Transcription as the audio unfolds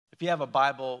If you have a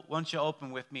Bible, why don't you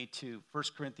open with me to 1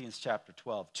 Corinthians chapter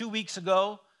 12. 2 weeks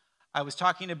ago, I was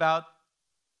talking about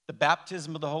the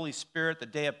baptism of the Holy Spirit, the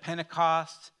day of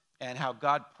Pentecost, and how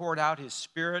God poured out his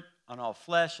Spirit on all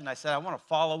flesh. And I said, I want to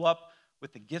follow up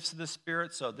with the gifts of the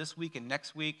Spirit. So this week and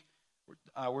next week,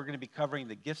 we're going to be covering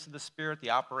the gifts of the Spirit,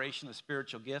 the operation of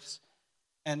spiritual gifts.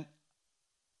 And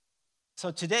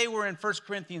so today we're in 1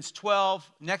 Corinthians 12.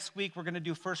 Next week, we're going to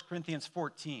do 1 Corinthians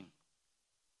 14.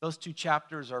 Those two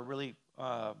chapters are really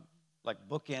like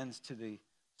bookends to the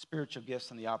spiritual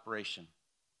gifts and the operation.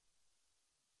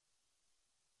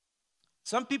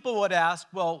 Some people would ask,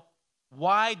 well,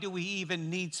 why do we even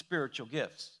need spiritual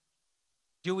gifts?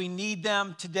 Do we need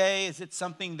them today? Is it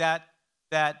something that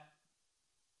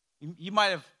you might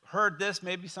have heard this?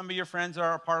 Maybe some of your friends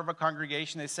are a part of a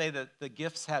congregation. They say that the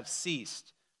gifts have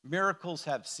ceased. Miracles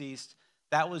have ceased.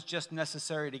 That was just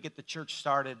necessary to get the church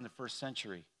started in the first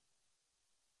century.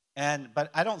 But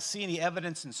I don't see any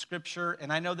evidence in Scripture,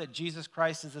 and I know that Jesus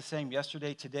Christ is the same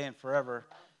yesterday, today, and forever.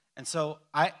 And so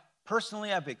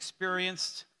personally, I've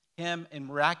experienced him in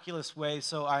miraculous ways,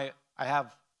 so I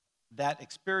have that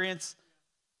experience.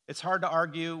 It's hard to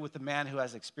argue with a man who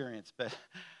has experience, but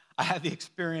I have the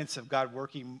experience of God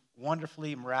working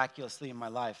wonderfully, miraculously in my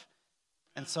life.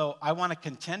 And so I want to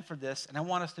contend for this, and I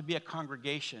want us to be a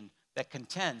congregation that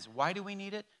contends. Why do we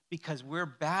need it? Because we're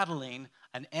battling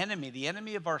an enemy, the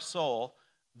enemy of our soul,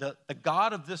 the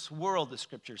God of this world, the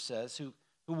Scripture says, who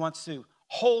wants to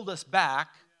hold us back.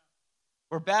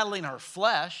 We're battling our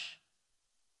flesh.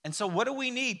 And so what do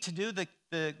we need to do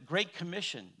the Great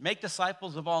Commission? Make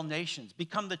disciples of all nations.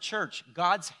 Become the church,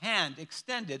 God's hand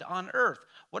extended on earth.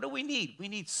 What do we need? We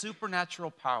need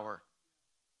supernatural power.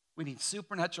 We need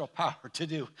supernatural power to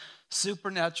do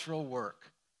supernatural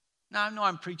work. Now, I know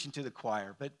I'm preaching to the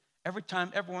choir, but every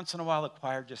once in a while, the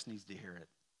choir just needs to hear it.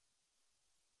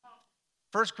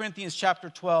 1 Corinthians chapter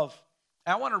 12.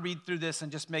 I want to read through this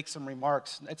and just make some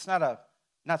remarks. It's not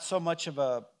so much of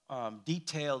a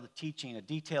detailed teaching. A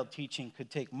detailed teaching could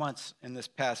take months in this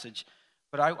passage,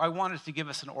 but I wanted to give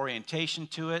us an orientation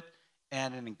to it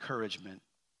and an encouragement.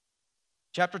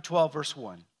 Chapter 12, verse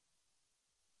 1.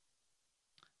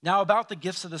 Now about the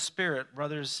gifts of the Spirit,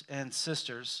 brothers and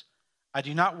sisters, I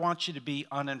do not want you to be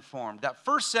uninformed. That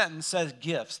first sentence says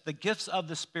gifts, the gifts of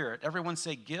the Spirit. Everyone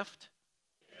say gift.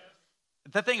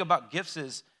 Yes. The thing about gifts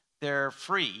is they're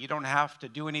free. You don't have to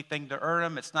do anything to earn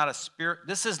them. It's not a spirit.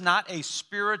 This is not a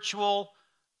spiritual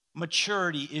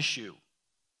maturity issue.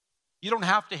 You don't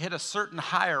have to hit a certain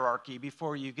hierarchy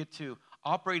before you get to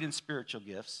operate in spiritual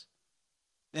gifts.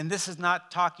 And this is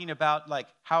not talking about like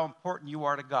how important you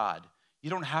are to God. You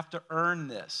don't have to earn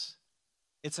this.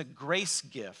 It's a grace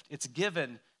gift. It's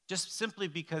given just simply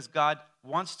because God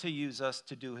wants to use us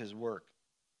to do his work.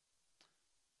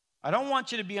 I don't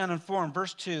want you to be uninformed.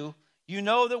 Verse 2, you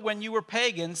know that when you were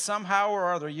pagans, somehow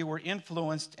or other you were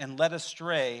influenced and led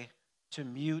astray to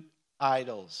mute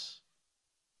idols.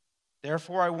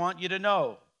 Therefore, I want you to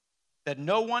know that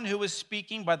no one who is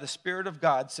speaking by the Spirit of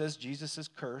God says Jesus is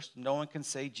cursed. No one can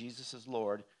say Jesus is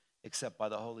Lord except by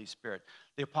the Holy Spirit.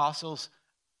 The apostles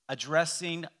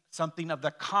addressing something of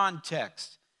the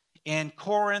context. In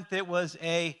Corinth, it was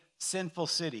a sinful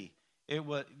city. It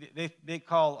was they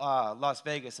call Las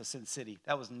Vegas a sin city.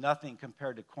 That was nothing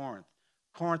compared to Corinth.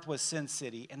 Corinth was sin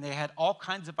city, and they had all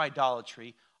kinds of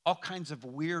idolatry, all kinds of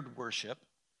weird worship,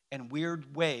 and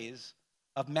weird ways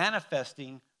of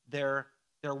manifesting their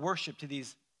worship to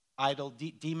these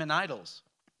demon idols.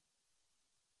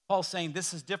 Paul's saying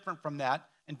this is different from that,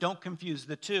 and don't confuse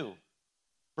the two.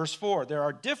 Verse 4, there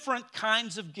are different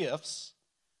kinds of gifts,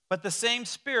 but the same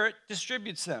Spirit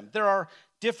distributes them. There are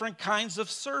different kinds of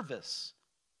service,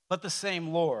 but the same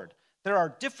Lord. There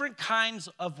are different kinds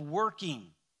of working,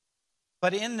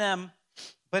 but in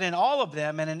all of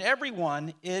them and in every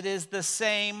one, it is the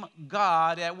same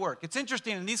God at work. It's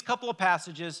interesting, in these couple of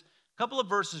passages, a couple of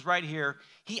verses right here,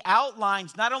 he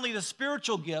outlines not only the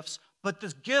spiritual gifts, but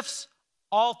the gifts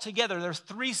altogether. There's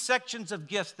 3 sections of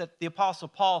gifts that the Apostle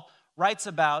Paul writes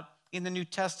about in the New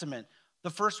Testament. The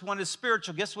first one is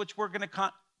spiritual gifts, which we're going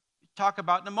to talk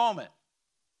about in a moment.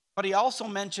 But he also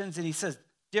mentions, and he says,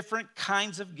 different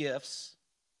kinds of gifts.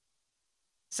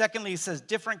 Secondly, he says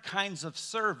different kinds of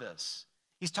service.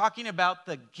 He's talking about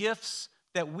the gifts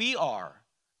that we are,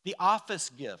 the office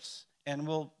gifts, and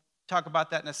we'll talk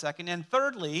about that in a second. And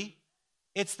thirdly,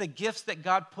 it's the gifts that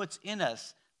God puts in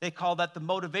us. They call that the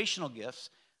motivational gifts.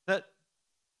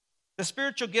 The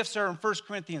spiritual gifts are in 1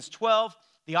 Corinthians 12.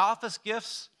 The office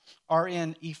gifts are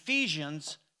in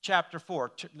Ephesians chapter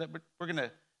 4. We're going to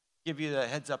give you the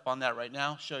heads up on that right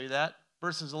now, show you that.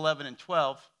 Verses 11 and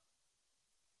 12.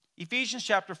 Ephesians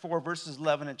chapter 4, verses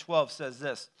 11 and 12 says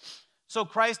this. So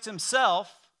Christ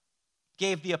himself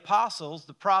gave the apostles,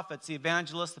 the prophets, the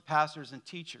evangelists, the pastors, and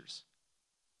teachers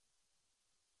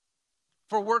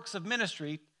for works of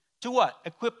ministry to what?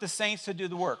 Equip the saints to do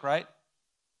the work, right?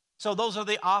 So those are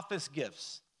the office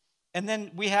gifts. And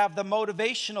then we have the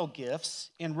motivational gifts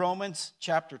in Romans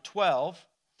chapter 12.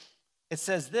 It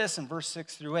says this in verse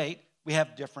 6 through 8. We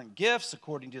have different gifts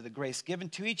according to the grace given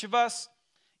to each of us.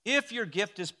 If your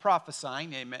gift is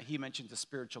prophesying, he mentions a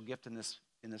spiritual gift in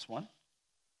this one,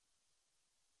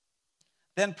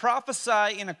 then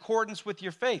prophesy in accordance with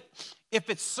your faith. If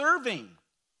it's serving,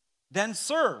 then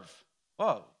serve.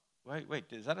 Whoa, wait,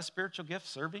 is that a spiritual gift,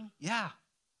 serving? Yeah.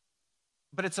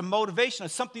 But it's a motivation.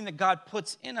 It's something that God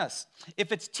puts in us.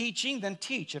 If it's teaching, then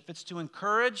teach. If it's to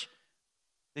encourage,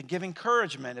 then give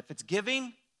encouragement. If it's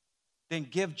giving, then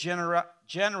give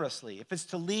generously. If it's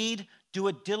to lead, do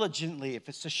it diligently. If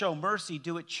it's to show mercy,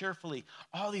 do it cheerfully.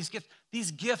 All these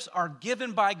gifts are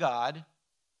given by God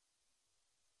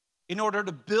in order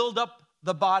to build up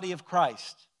the body of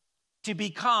Christ, to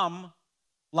become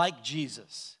like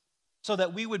Jesus, so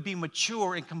that we would be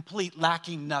mature and complete,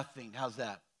 lacking nothing. How's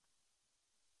that?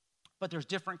 But there's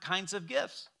different kinds of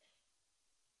gifts.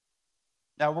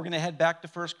 Now we're going to head back to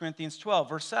 1 Corinthians 12,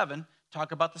 verse 7,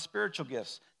 talk about the spiritual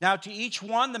gifts. Now to each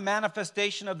one, the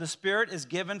manifestation of the Spirit is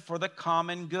given for the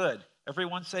common good.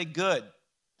 Everyone say good.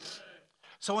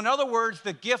 So in other words,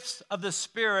 the gifts of the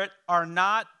Spirit are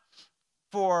not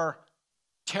for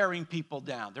tearing people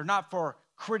down. They're not for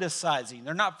criticizing.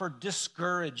 They're not for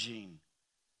discouraging.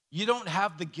 You don't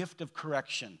have the gift of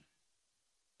correction.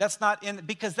 That's not in,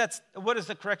 because what does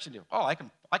the correction do? Oh, I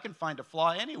can find a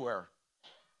flaw anywhere.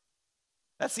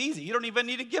 That's easy. You don't even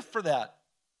need a gift for that.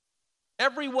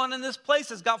 Everyone in this place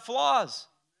has got flaws.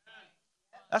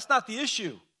 That's not the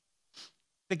issue.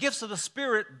 The gifts of the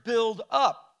Spirit build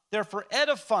up. They're for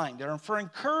edifying. They're for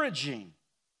encouraging,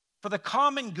 for the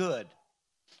common good.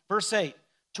 Verse 8,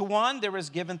 to one there is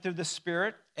given through the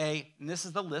Spirit and this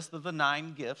is the list of the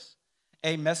 9 gifts,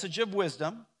 a message of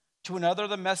wisdom, to another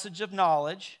the message of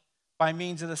knowledge by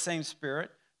means of the same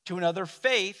Spirit, to another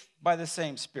faith by the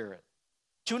same Spirit,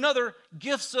 to another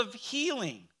gifts of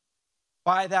healing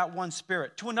by that one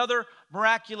Spirit, to another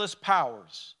miraculous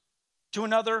powers, to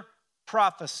another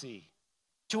prophecy,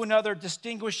 to another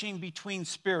distinguishing between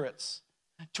spirits,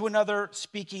 to another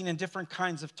speaking in different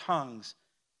kinds of tongues,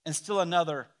 and still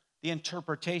another the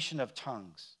interpretation of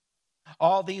tongues.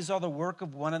 All these are the work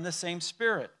of one and the same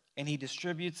Spirit, and he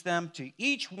distributes them to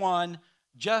each one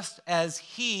just as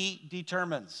he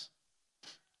determines.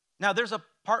 Now, there's a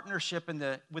partnership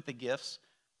with the gifts.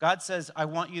 God says, I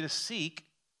want you to seek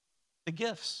the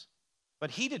gifts,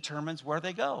 but he determines where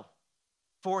they go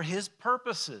for his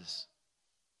purposes.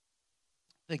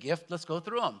 The gift, let's go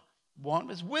through them. One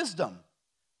is wisdom,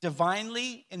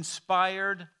 divinely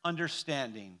inspired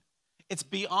understanding. It's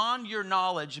beyond your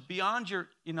knowledge, beyond your,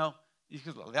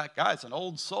 that guy's an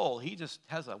old soul. He just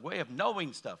has a way of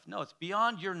knowing stuff. No, it's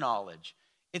beyond your knowledge.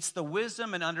 It's the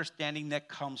wisdom and understanding that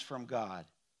comes from God.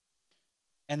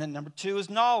 And then number 2 is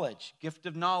knowledge, gift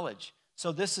of knowledge.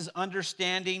 So this is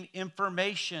understanding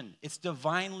information. It's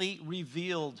divinely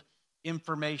revealed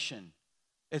information.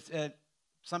 It's I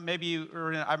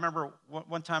remember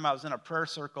one time I was in a prayer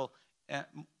circle, and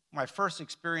my first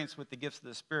experience with the gifts of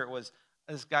the Spirit was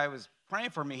this guy was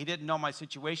praying for me. He didn't know my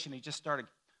situation. He just started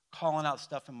calling out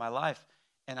stuff in my life,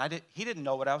 and he didn't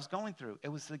know what I was going through. It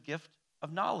was the gift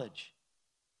of knowledge.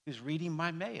 He was reading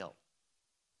my mail,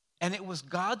 and it was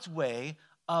God's way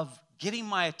of getting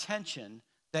my attention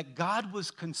that God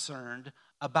was concerned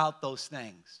about those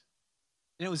things.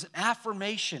 And it was an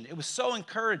affirmation. It was so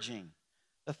encouraging.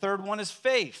 The third one is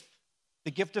faith.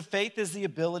 The gift of faith is the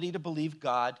ability to believe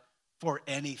God for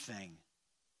anything.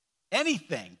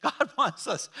 Anything. God wants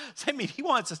us. He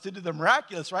wants us to do the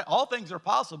miraculous, right? All things are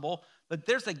possible, but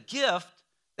there's a gift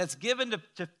that's given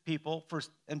to people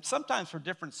and sometimes for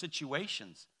different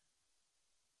situations.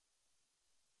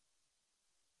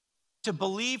 To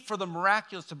believe for the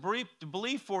miraculous, to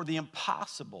believe for the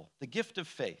impossible, the gift of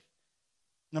faith.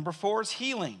 Number 4 is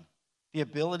healing, the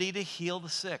ability to heal the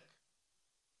sick.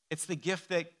 It's the gift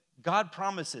that God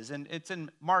promises, and it's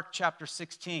in Mark chapter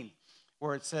 16,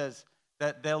 where it says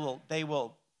that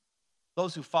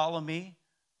those who follow me,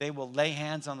 they will lay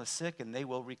hands on the sick and they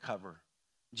will recover.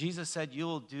 Jesus said, you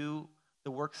will do the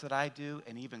works that I do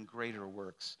and even greater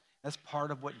works. That's part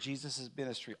of what Jesus'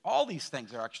 ministry. All these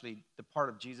things are actually the part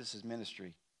of Jesus'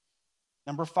 ministry.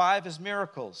 Number 5 is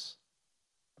miracles.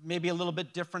 Maybe a little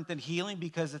bit different than healing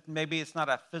because maybe it's not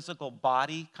a physical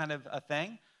body kind of a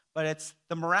thing, but it's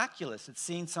the miraculous. It's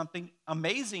seeing something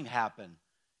amazing happen.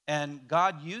 and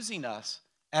God using us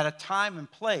at a time and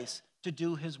place to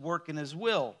do his work and his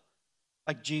will.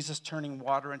 Like Jesus turning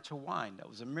water into wine. That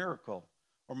was a miracle.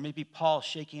 Or maybe Paul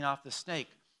shaking off the snake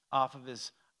off of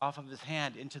his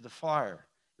hand into the fire.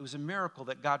 It was a miracle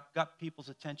that God got people's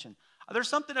attention. There's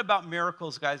something about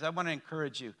miracles, guys. I want to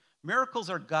encourage you. Miracles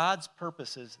are God's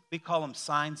purposes. We call them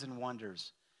signs and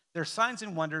wonders. They're signs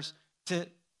and wonders to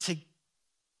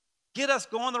get us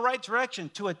going the right direction,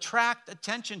 to attract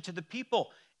attention to the people.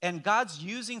 And God's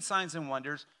using signs and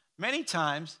wonders many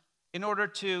times in order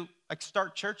to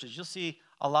start churches. You'll see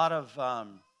a lot of,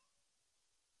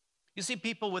 you see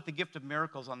people with the gift of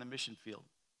miracles on the mission field.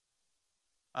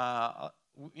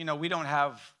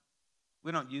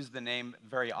 We don't use the name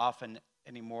very often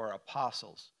anymore,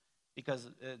 apostles,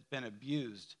 because it's been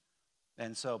abused.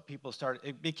 And so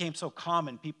it became so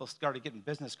common, people started getting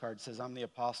business cards that says, I'm the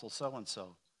apostle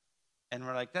so-and-so. And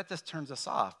we're like, that just turns us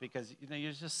off because,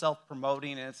 you're just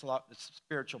self-promoting and it's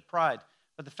spiritual pride.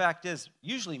 But the fact is,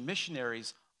 usually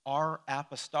missionaries are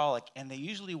apostolic and they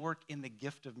usually work in the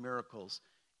gift of miracles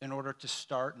in order to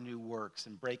start new works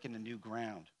and break into new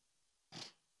ground.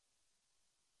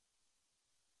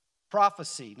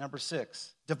 Prophecy, number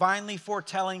 6, divinely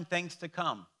foretelling things to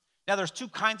come. Now, there's two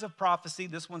kinds of prophecy.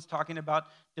 This one's talking about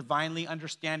divinely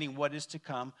understanding what is to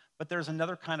come, but there's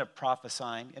another kind of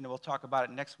prophesying, and we'll talk about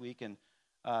it next week in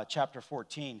chapter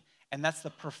 14, and that's the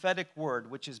prophetic word,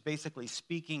 which is basically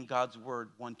speaking God's word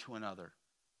one to another.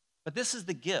 But this is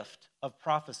the gift of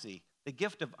prophecy, the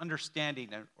gift of understanding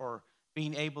or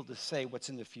being able to say what's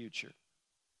in the future.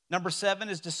 Number 7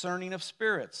 is discerning of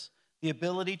spirits, the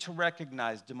ability to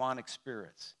recognize demonic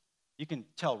spirits. You can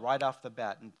tell right off the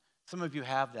bat, and some of you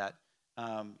have that.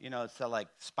 It's that like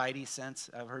spidey sense.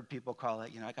 I've heard people call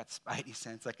it, I got spidey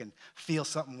sense. I can feel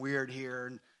something weird here,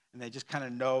 and they just kind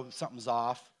of know something's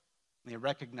off. And they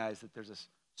recognize that there's a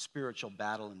spiritual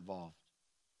battle involved.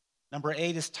 Number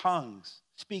 8 is tongues,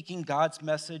 speaking God's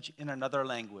message in another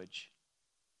language.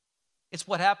 It's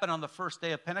what happened on the first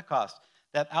day of Pentecost,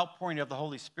 that outpouring of the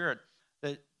Holy Spirit.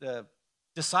 The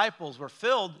disciples were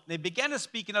filled. They began to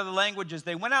speak in other languages.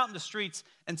 They went out in the streets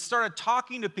and started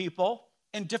talking to people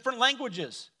in different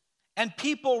languages. And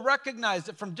people recognized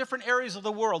it from different areas of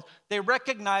the world. They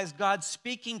recognized God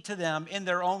speaking to them in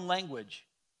their own language.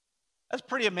 That's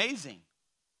pretty amazing.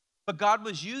 But God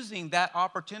was using that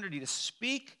opportunity to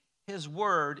speak his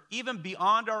word even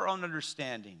beyond our own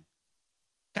understanding.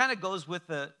 Kind of goes with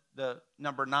the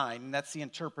number 9, and that's the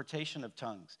interpretation of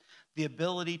tongues, the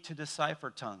ability to decipher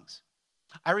tongues.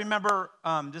 I remember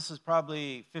this is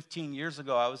probably 15 years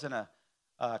ago. I was in a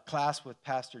class with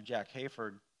Pastor Jack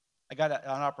Hayford. I got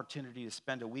an opportunity to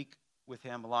spend a week with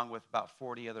him along with about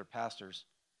 40 other pastors.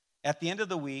 At the end of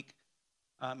the week,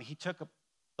 he took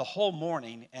the whole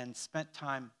morning and spent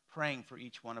time praying for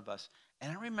each one of us.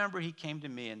 And I remember he came to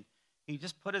me and he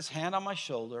just put his hand on my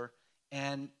shoulder,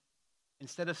 and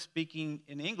instead of speaking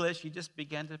in English, he just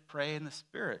began to pray in the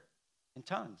Spirit, in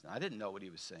tongues. Now, I didn't know what he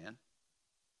was saying.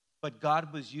 But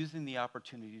God was using the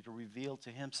opportunity to reveal to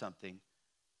him something.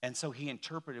 And so he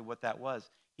interpreted what that was.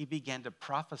 He began to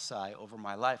prophesy over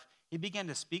my life. He began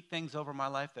to speak things over my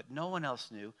life that no one else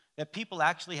knew, that people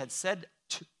actually had said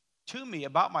to me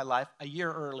about my life a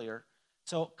year earlier.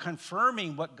 So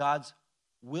confirming what God's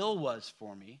will was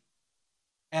for me.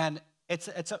 And it's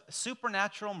a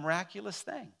supernatural, miraculous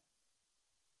thing.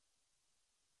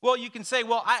 Well, you can say,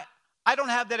 well, I don't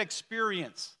have that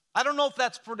experience. I don't know if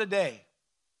that's for today.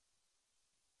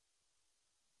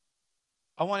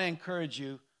 I want to encourage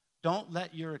you, don't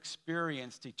let your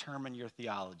experience determine your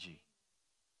theology.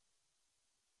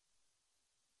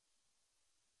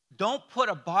 Don't put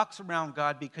a box around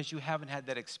God because you haven't had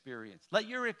that experience. Let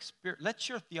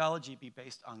your theology be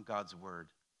based on God's word.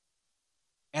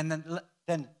 And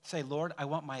then say, Lord, I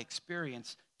want my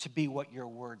experience to be what your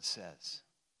word says.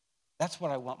 That's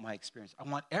what I want my experience. I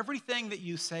want everything that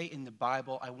you say in the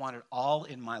Bible, I want it all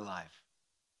in my life.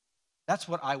 That's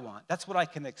what I want. That's what I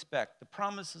can expect. The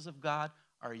promises of God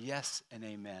are yes and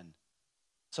amen.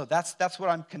 So that's what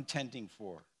I'm contending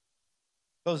for.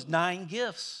 Those 9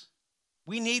 gifts.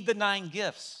 We need the 9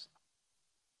 gifts.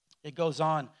 It goes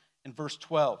on in verse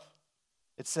 12.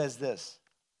 It says this.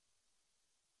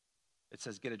 It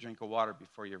says, get a drink of water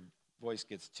before your voice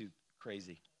gets too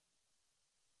crazy.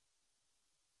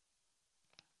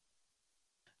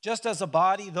 Just as a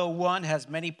body, though one, has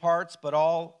many parts, but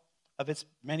all of its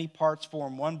many parts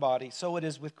form one body, so it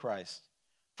is with Christ.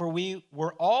 For we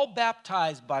were all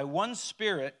baptized by one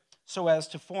Spirit so as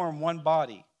to form one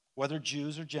body, whether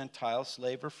Jews or Gentiles,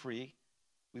 slave or free.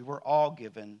 We were all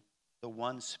given the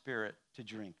one Spirit to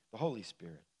drink, the Holy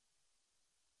Spirit.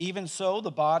 Even so,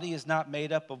 the body is not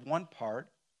made up of one part,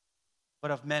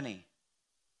 but of many.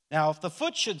 Now, if the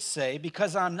foot should say,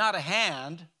 because I'm not a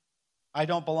hand, I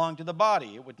don't belong to the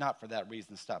body, it would not for that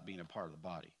reason stop being a part of the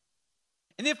body.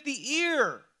 And if the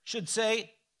ear should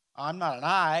say, I'm not an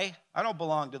eye, I don't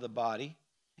belong to the body,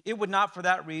 it would not for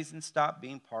that reason stop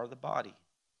being part of the body.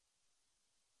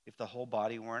 If the whole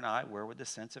body were an eye, where would the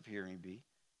sense of hearing be?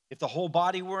 If the whole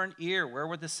body were an ear, where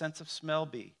would the sense of smell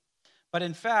be? But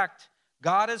in fact,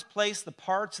 God has placed the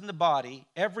parts in the body,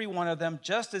 every one of them,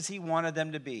 just as he wanted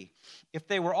them to be. If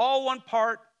they were all one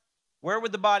part, where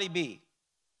would the body be?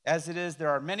 As it is,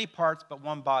 there are many parts, but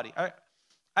one body.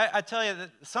 I tell you, that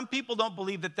some people don't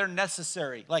believe that they're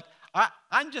necessary. Like,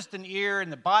 I'm just an ear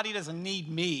and the body doesn't need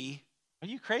me. Are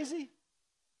you crazy?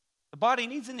 The body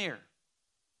needs an ear.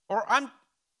 Or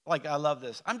I love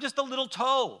this. I'm just a little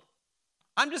toe.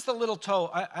 I'm just a little toe.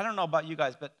 I don't know about you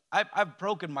guys, but I've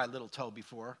broken my little toe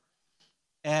before.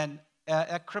 And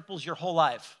that cripples your whole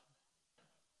life.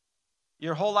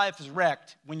 Your whole life is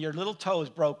wrecked when your little toe is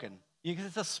broken.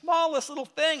 It's the smallest little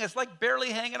thing. It's like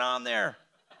barely hanging on there.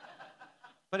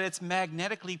 But it's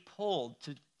magnetically pulled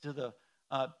to the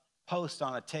post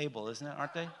on a table, isn't it?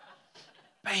 Aren't they?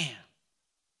 Bam.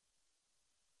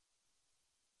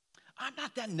 I'm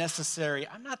not that necessary.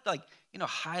 I'm not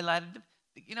highlighted.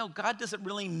 God doesn't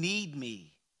really need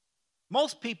me.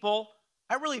 Most people,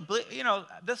 I really believe,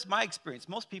 this is my experience.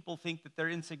 Most people think that they're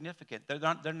insignificant.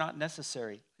 They're not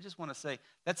necessary. I just want to say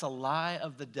that's a lie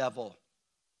of the devil.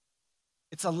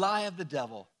 It's a lie of the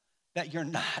devil that you're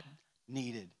not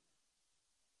needed.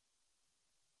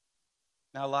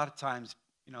 Now, a lot of times,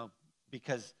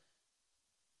 because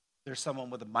there's someone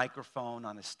with a microphone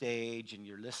on a stage and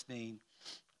you're listening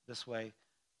this way,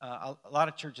 a lot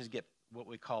of churches get what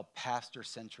we call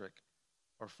pastor-centric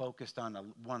or focused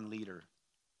on one leader.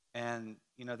 And,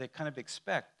 they kind of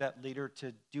expect that leader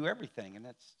to do everything, and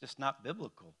that's just not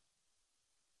biblical.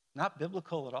 Not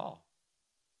biblical at all.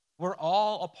 We're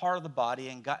all a part of the body,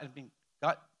 and God,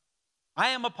 I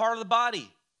am a part of the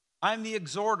body. I'm the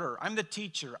exhorter. I'm the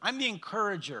teacher. I'm the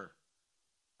encourager.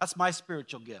 That's my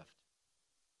spiritual gift.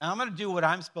 And I'm going to do what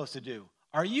I'm supposed to do.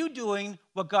 Are you doing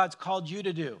what God's called you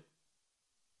to do?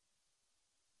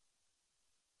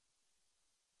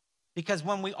 Because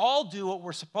when we all do what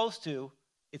we're supposed to,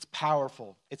 it's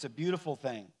powerful. It's a beautiful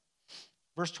thing.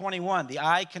 Verse 21, the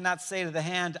eye cannot say to the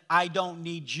hand, I don't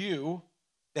need you.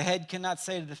 The head cannot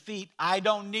say to the feet, I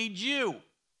don't need you.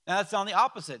 Now that's on the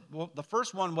opposite. Well, the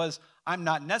first one was, I'm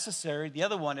not necessary. The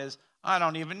other one is, I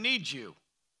don't even need you.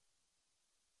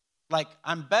 Like,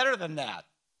 I'm better than that.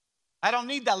 I don't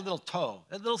need that little toe,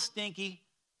 that little stinky,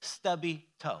 stubby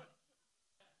toe.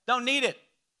 Don't need it.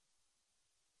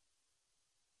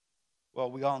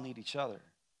 Well, we all need each other.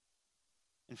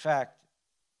 In fact,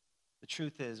 the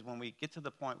truth is, when we get to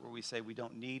the point where we say we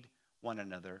don't need one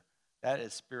another, that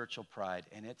is spiritual pride,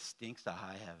 and it stinks to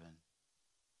high heaven.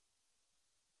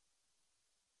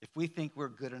 If we think we're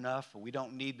good enough, or we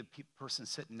don't need the person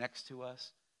sitting next to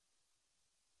us,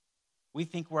 we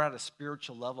think we're at a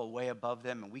spiritual level way above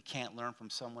them, and we can't learn from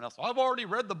someone else. I've already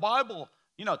read the Bible,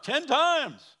 10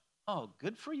 times. Oh,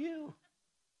 good for you.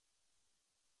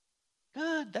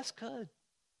 Good, that's good.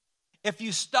 If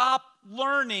you stop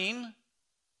learning,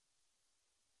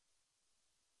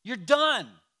 you're done.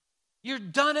 You're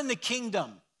done in the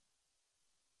kingdom.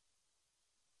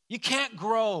 You can't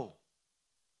grow.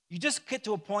 You just get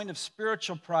to a point of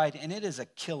spiritual pride, and it is a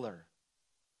killer.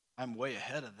 I'm way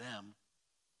ahead of them.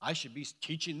 I should be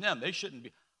teaching them. I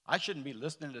shouldn't be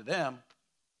listening to them.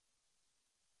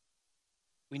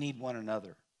 We need one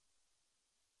another.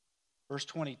 Verse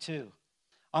 22.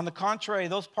 On the contrary,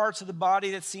 those parts of the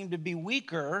body that seem to be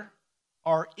weaker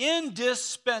are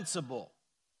indispensable.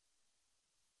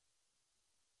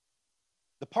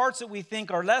 The parts that we think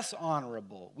are less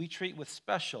honorable, we treat with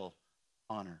special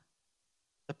honor.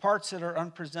 The parts that are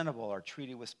unpresentable are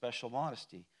treated with special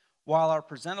modesty, while our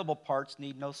presentable parts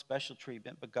need no special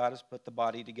treatment, but God has put the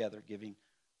body together, giving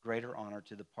greater honor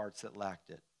to the parts that lacked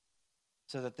it,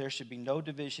 so that there should be no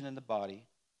division in the body,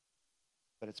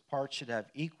 but its parts should have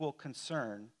equal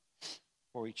concern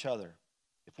for each other.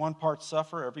 If one part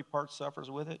suffer, every part suffers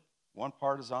with it. One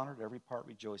part is honored, every part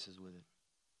rejoices with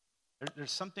it.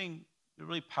 There's something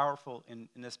really powerful in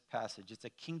this passage. It's a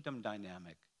kingdom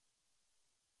dynamic.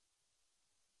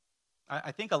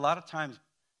 I think a lot of times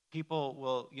people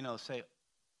will, say,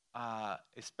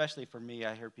 especially for me,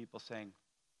 I hear people saying,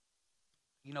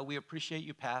 we appreciate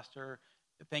you, Pastor.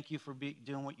 Thank you for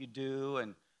doing what you do.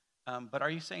 And but are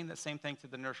you saying the same thing to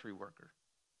the nursery worker?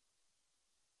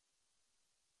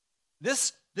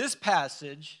 This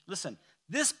passage, listen,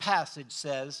 this passage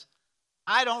says,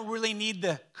 I don't really need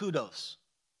the kudos.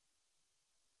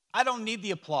 I don't need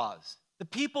the applause. The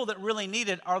people that really need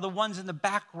it are the ones in the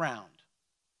background,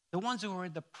 the ones who are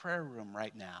in the prayer room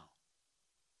right now,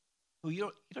 who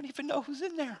you don't even know who's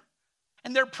in there,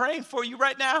 and they're praying for you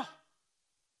right now.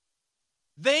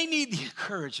 They need the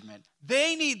encouragement.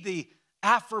 They need the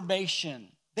affirmation.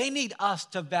 They need us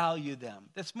to value them.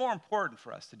 It's more important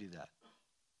for us to do that.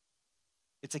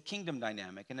 It's a kingdom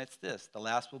dynamic, and it's this: the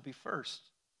last will be first.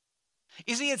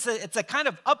 You see, it's a kind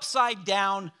of upside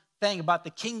down thing about the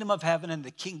kingdom of heaven and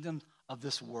the kingdom of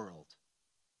this world.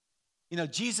 You know,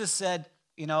 Jesus said,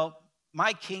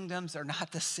 my kingdoms are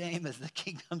not the same as the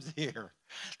kingdoms here.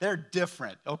 They're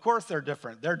different. Of course they're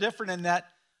different. They're different in that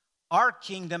our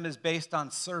kingdom is based on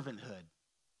servanthood.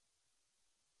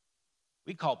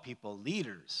 We call people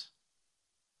leaders.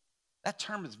 That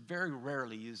term is very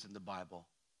rarely used in the Bible.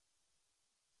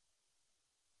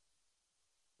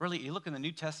 Really, you look in the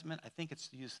New Testament, I think it's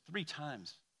used 3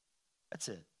 times. That's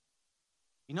it.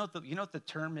 You know what the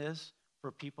term is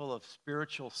for people of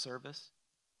spiritual service?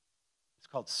 It's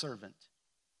called servant.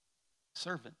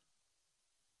 Servant.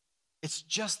 It's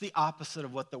just the opposite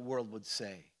of what the world would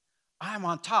say. I'm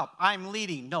on top. I'm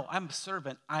leading. No, I'm a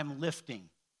servant. I'm lifting.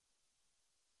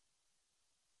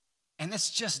 And it's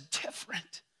just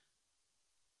different.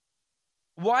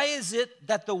 Why is it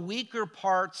that the weaker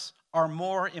parts are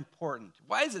more important?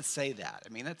 Why does it say that? I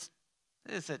mean,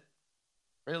 is it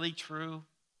really true?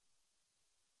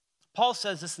 Paul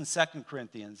says this in 2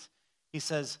 Corinthians. He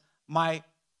says, my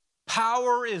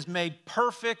power is made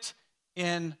perfect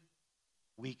in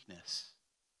weakness.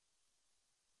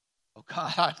 Oh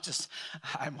God,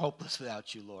 I'm hopeless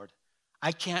without you, Lord.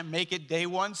 I can't make it day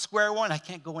one, square one. I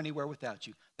can't go anywhere without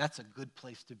you. That's a good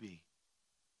place to be.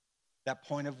 That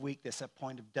point of weakness, that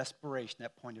point of desperation,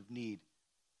 that point of need.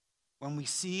 When we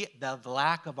see the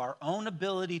lack of our own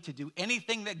ability to do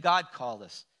anything that God called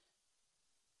us.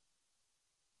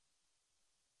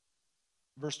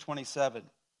 Verse 27.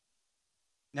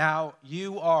 Now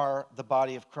you are the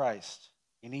body of Christ,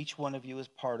 and each one of you is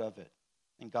part of it.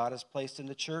 And God has placed in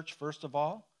the church, first of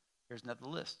all, here's another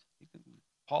list.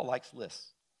 Paul likes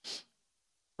lists.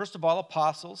 First of all,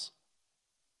 apostles.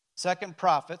 Second,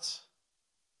 prophets.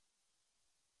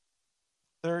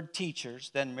 Third,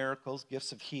 teachers. Then miracles,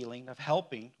 gifts of healing, of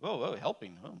helping. Whoa,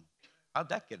 helping whom? How'd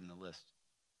that get in the list?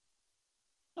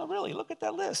 No, really, look at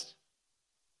that list.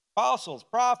 Apostles,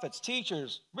 prophets,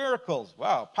 teachers, miracles.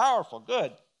 Wow, powerful,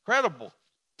 good, credible.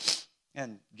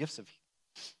 And gifts of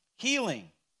healing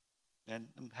and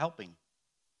helping.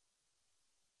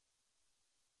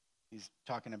 He's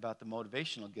talking about the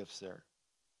motivational gifts there.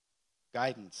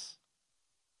 Guidance.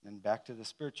 And back to the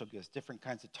spiritual gifts, different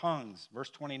kinds of tongues. Verse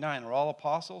 29, are all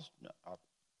apostles? No.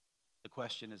 The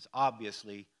question is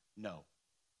obviously no.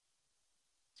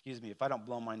 Excuse me, if I don't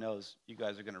blow my nose, you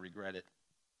guys are going to regret it.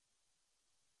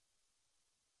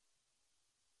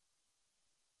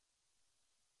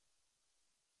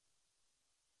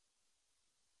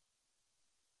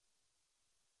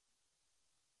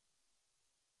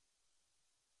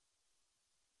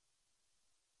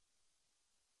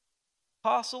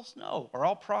 Apostles? No. Are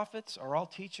all prophets? Are all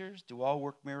teachers? Do all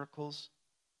work miracles?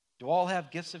 Do all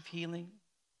have gifts of healing?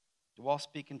 Do all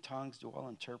speak in tongues? Do all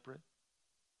interpret?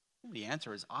 The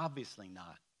answer is obviously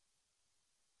not.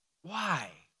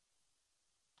 Why?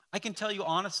 I can tell you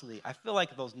honestly, I feel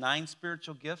like those 9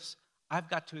 spiritual gifts, I've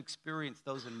got to experience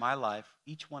those in my life,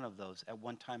 each one of those at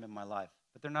one time in my life.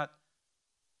 But they're not,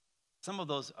 some of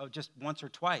those are just once or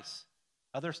twice.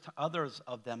 Others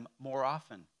of them more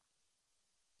often.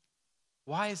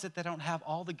 Why is it that I don't have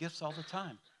all the gifts all the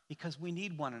time? Because we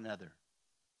need one another.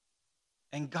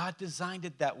 And God designed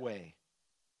it that way.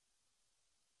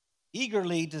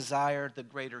 Eagerly desire the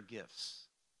greater gifts.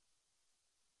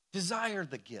 Desire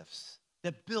the gifts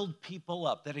that build people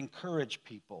up, that encourage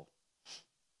people.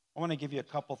 I want to give you a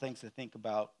couple things to think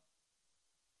about.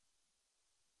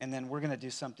 And then we're going to do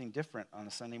something different on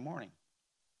a Sunday morning.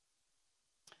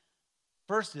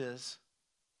 First is,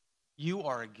 you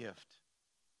are a gift.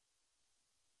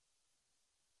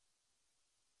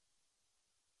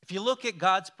 If you look at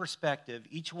God's perspective,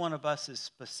 each one of us is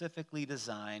specifically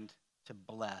designed to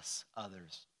bless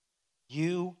others.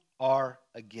 You are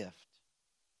a gift.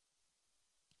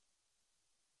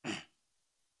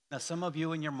 Now, some of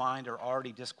you in your mind are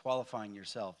already disqualifying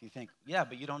yourself. You think, yeah,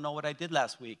 but you don't know what I did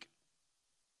last week.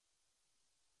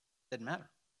 Doesn't matter.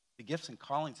 The gifts and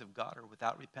callings of God are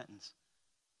without repentance.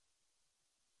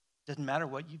 Doesn't matter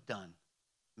what you've done.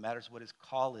 It matters what his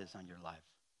call is on your life.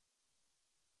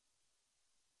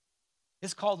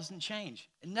 His call doesn't change.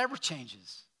 It never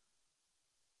changes.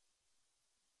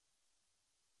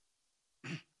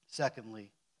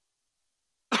 Secondly,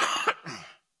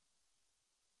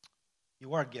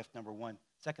 You are a gift, number one.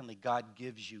 Secondly, God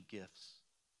gives you gifts.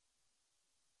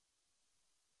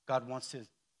 God wants to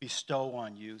bestow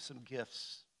on you some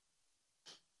gifts.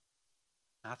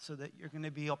 Not so that you're going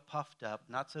to be all puffed up,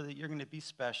 not so that you're going to be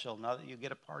special, not that you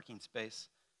get a parking space,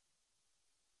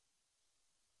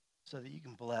 so that you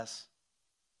can bless.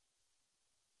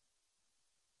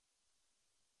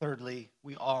 Thirdly,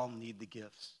 we all need the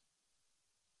gifts.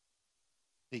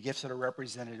 The gifts that are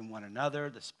represented in one another,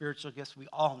 the spiritual gifts, we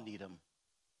all need them.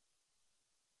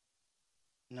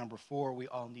 Number four, we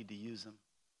all need to use them.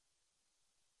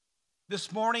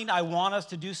 This morning, I want us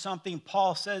to do something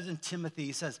Paul says in Timothy.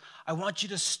 He says, I want you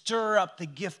to stir up the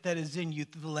gift that is in you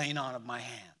through the laying on of my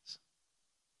hands.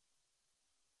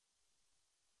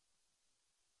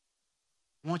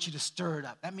 I want you to stir it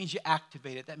up. That means you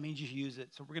activate it. That means you use it.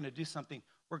 So we're going to do something.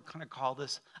 We're going to call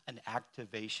this an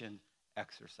activation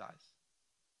exercise.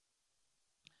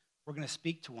 We're going to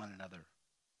speak to one another.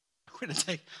 We're going to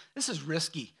take, this is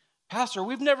risky. Pastor,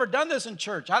 we've never done this in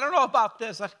church. I don't know about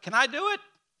this. Can I do it?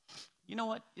 You know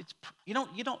what?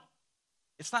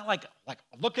 It's not like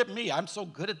look at me. I'm so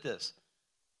good at this.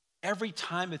 Every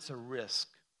time it's a risk.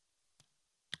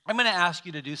 I'm going to ask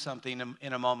you to do something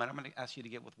in a moment. I'm going to ask you to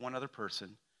get with one other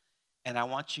person, and I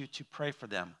want you to pray for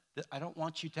them. I don't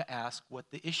want you to ask what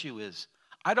the issue is.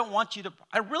 I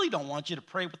really don't want you to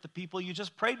pray with the people you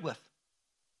just prayed with.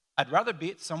 I'd rather be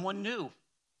it someone new.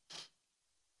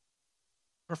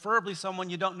 Preferably someone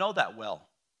you don't know that well.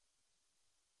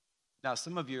 Now,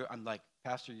 some of you, I'm like,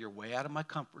 Pastor, you're way out of my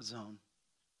comfort zone.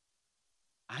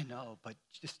 I know, but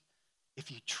just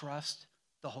if you trust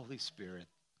the Holy Spirit,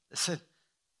 listen,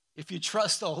 if you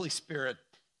trust the Holy Spirit,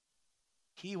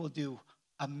 he will do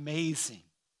amazing,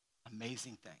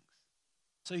 amazing things.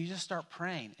 So you just start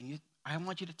praying, and I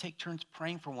want you to take turns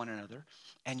praying for one another,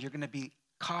 and you're going to be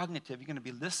cognitive. You're going to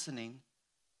be listening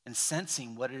and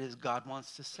sensing what it is God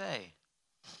wants to say.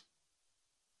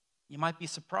 You might be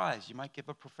surprised. You might give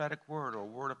a prophetic word or a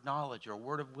word of knowledge or a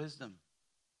word of wisdom.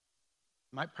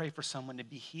 You might pray for someone to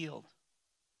be healed.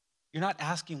 You're not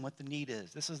asking what the need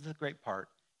is. This is the great part.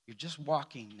 You're just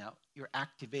walking now. You're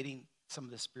activating some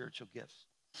of the spiritual gifts.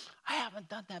 I haven't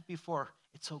done that before.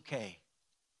 It's okay.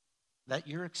 Let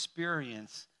your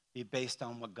experience be based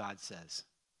on what God says.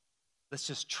 Let's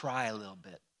just try a little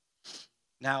bit.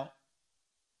 Now,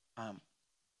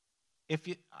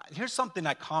 here's something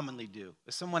I commonly do.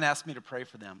 If someone asks me to pray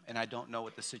for them and I don't know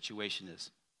what the situation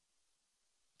is,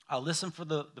 I'll listen for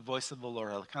the voice of the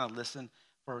Lord. I'll kind of listen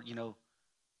for,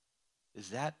 is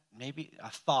that maybe a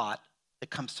thought that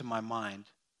comes to my mind?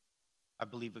 I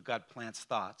believe that God plants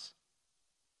thoughts.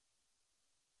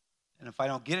 And if I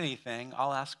don't get anything,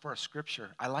 I'll ask for a scripture.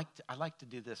 I like to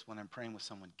do this when I'm praying with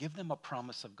someone. Give them a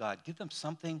promise of God. Give them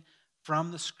something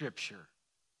from the scripture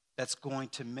that's going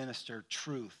to minister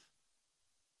truth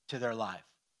to their life.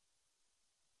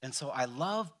 And so I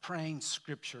love praying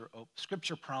scripture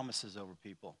promises over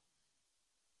people.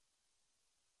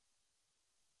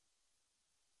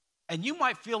 And you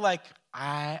might feel like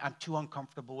I'm too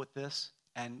uncomfortable with this,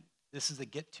 and this is a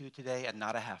get to today and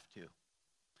not a have to.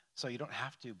 So you don't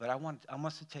have to, but I want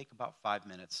us to take about 5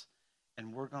 minutes,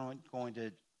 and we're going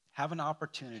to have an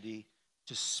opportunity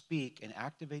to speak and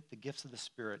activate the gifts of the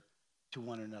Spirit to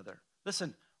one another.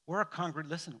 Listen, we're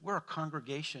a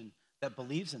congregation that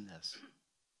believes in this.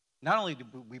 Not only do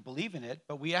we believe in it,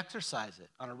 but we exercise it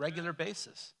on a regular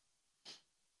basis.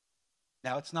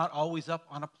 Now, it's not always up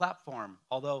on a platform,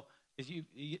 although if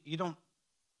you don't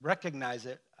recognize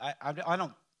it, I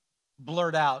don't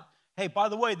blurt out, hey, by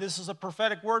the way, this is a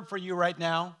prophetic word for you right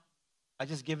now. I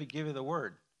just give you the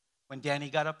word. When Danny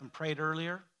got up and prayed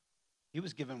earlier, he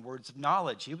was given words of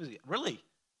knowledge. He was really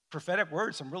prophetic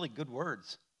words, some really good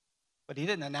words. But he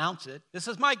didn't announce it. This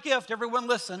is my gift. Everyone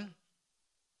listen.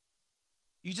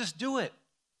 You just do it.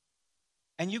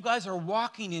 And you guys are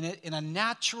walking in it in a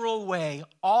natural way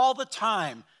all the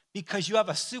time because you have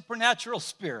a supernatural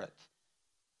spirit,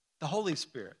 the Holy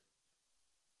Spirit.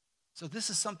 So this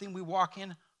is something we walk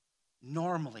in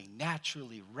normally,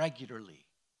 naturally, regularly.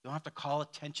 You don't have to call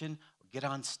attention or get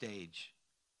on stage.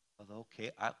 Although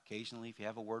occasionally, if you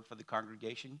have a word for the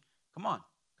congregation, come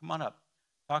on up.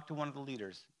 Talk to one of the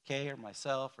leaders, Kay or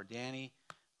myself or Danny,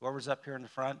 whoever's up here in the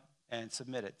front, and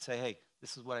submit it. Say, hey,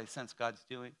 this is what I sense God's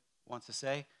wants to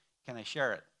say. Can I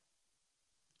share it?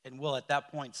 And we'll at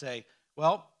that point say,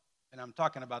 well, and I'm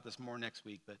talking about this more next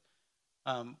week, but,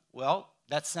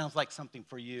 that sounds like something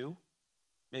for you.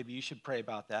 Maybe you should pray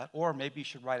about that. Or maybe you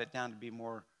should write it down to be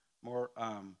more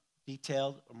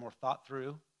detailed or more thought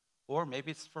through. Or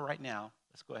maybe it's for right now.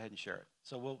 Let's go ahead and share it.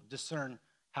 So we'll discern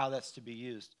how that's to be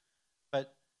used.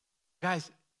 But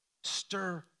guys,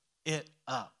 stir it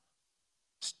up.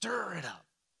 Stir it up.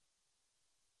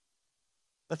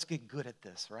 Let's get good at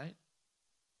this, right?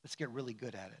 Let's get really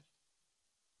good at it.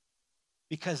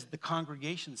 Because the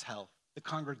congregation's health, the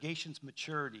congregation's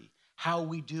maturity, how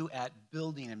we do at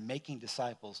building and making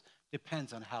disciples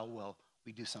depends on how well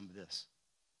we do some of this.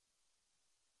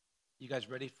 You guys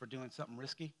ready for doing something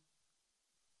risky?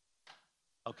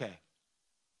 Okay.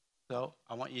 So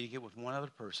I want you to get with one other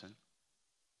person,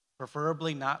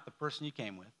 preferably not the person you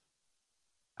came with.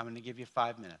 I'm going to give you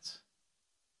 5 minutes.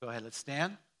 Go ahead, let's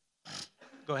stand.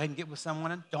 Go ahead and get with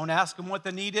someone. Don't ask them what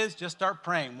the need is. Just start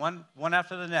praying, one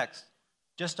after the next.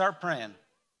 Just start praying.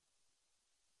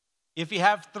 If you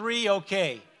have 3,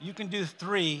 okay. You can do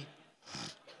 3.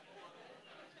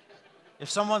 If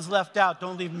someone's left out,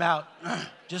 don't leave them out.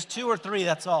 Just 2 or 3,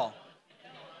 that's all.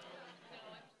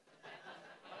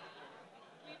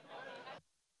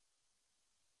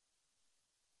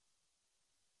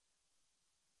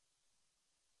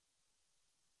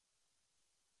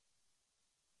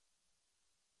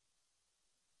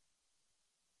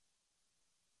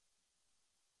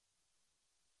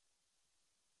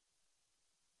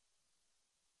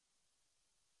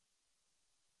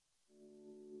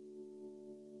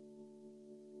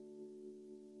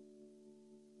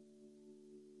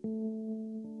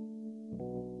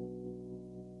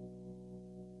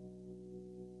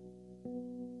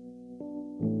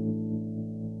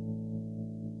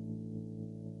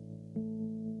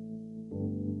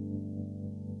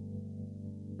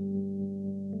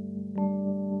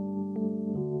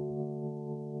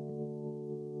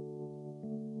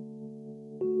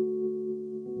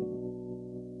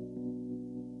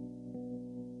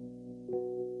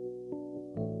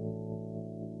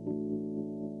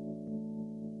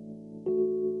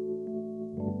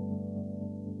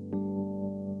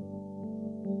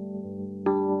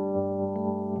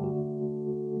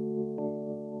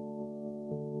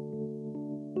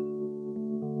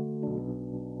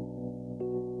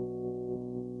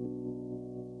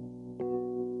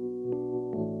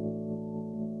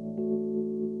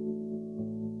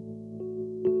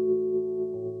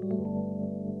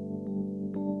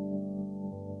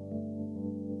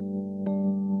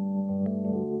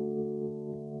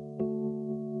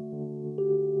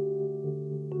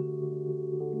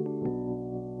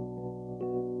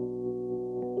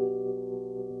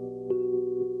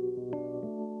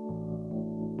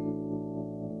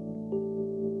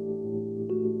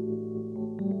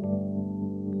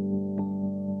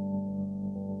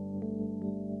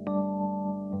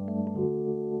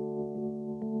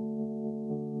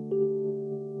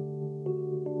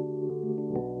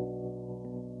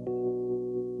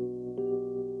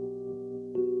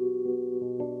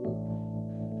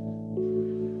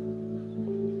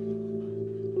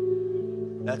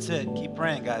 That's it. Keep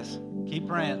praying, guys. Keep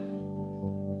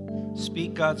praying.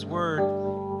 Speak God's word.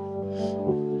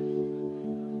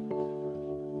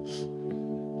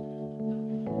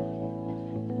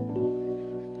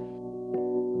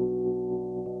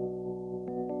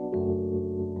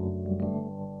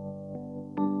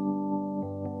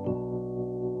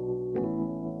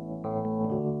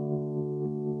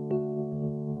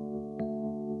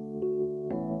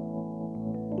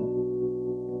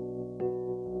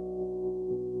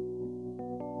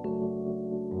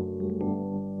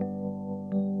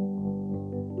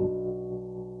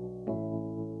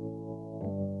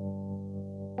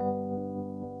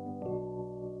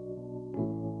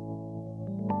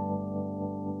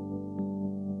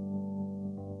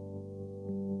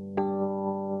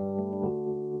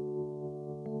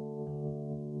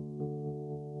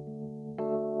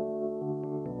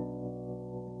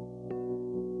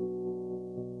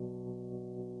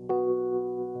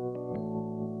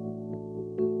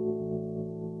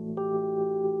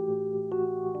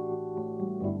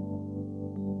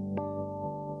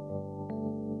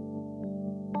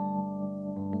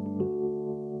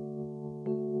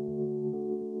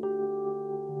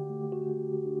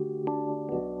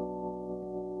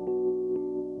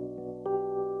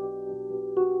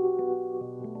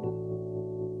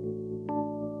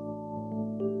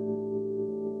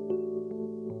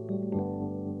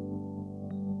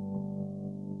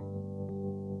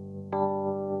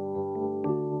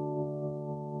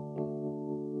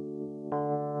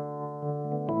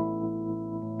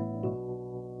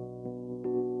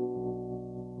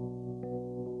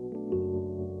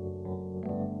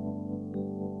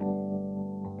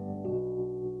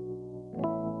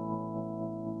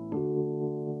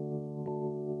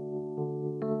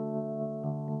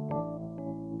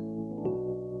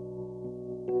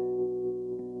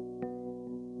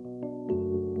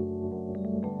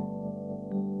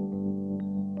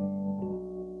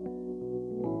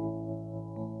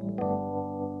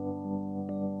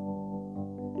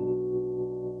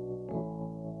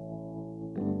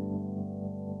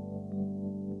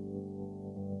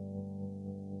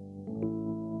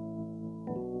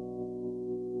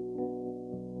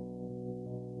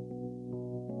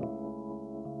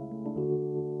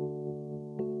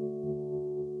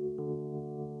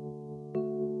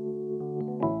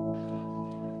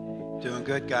 Doing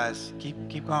good, guys.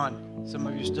 Keep going. Some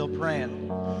of you are still praying.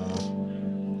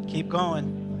 Keep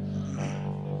going.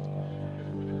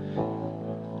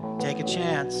 Take a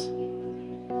chance.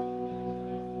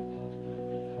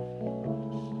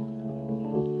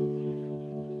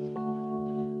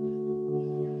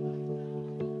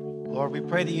 Lord, we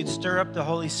pray that you'd stir up the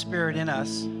Holy Spirit in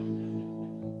us.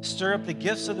 Stir up the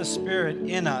gifts of the Spirit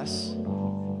in us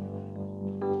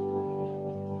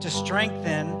to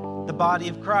strengthen the body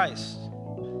of Christ.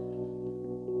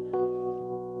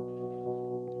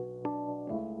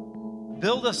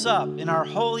 Build us up in our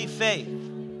holy faith.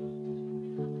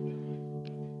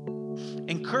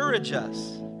 Encourage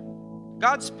us.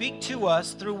 God, speak to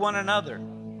us through one another.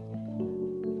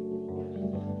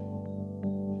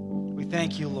 We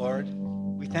thank you, Lord.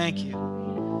 We thank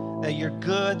you that you're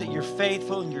good, that you're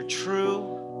faithful, and you're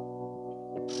true,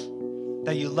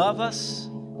 that you love us.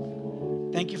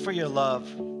 Thank you for your love,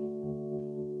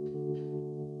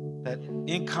 that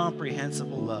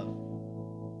incomprehensible love.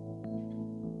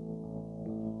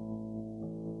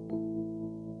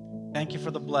 Thank you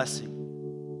for the blessing.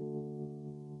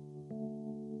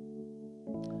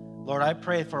 Lord, I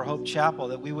pray for Hope Chapel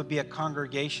that we would be a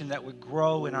congregation that would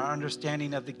grow in our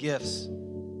understanding of the gifts,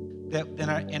 that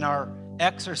in our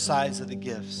exercise of the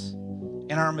gifts,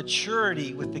 in our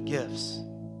maturity with the gifts.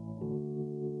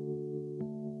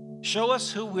 Show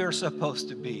us who we're supposed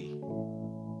to be.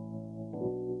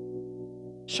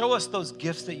 Show us those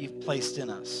gifts that you've placed in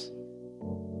us.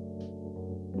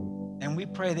 And we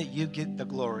pray that you get the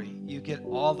glory. You get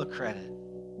all the credit.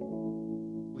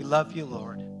 We love you,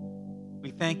 Lord.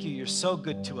 We thank you. You're so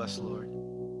good to us, Lord.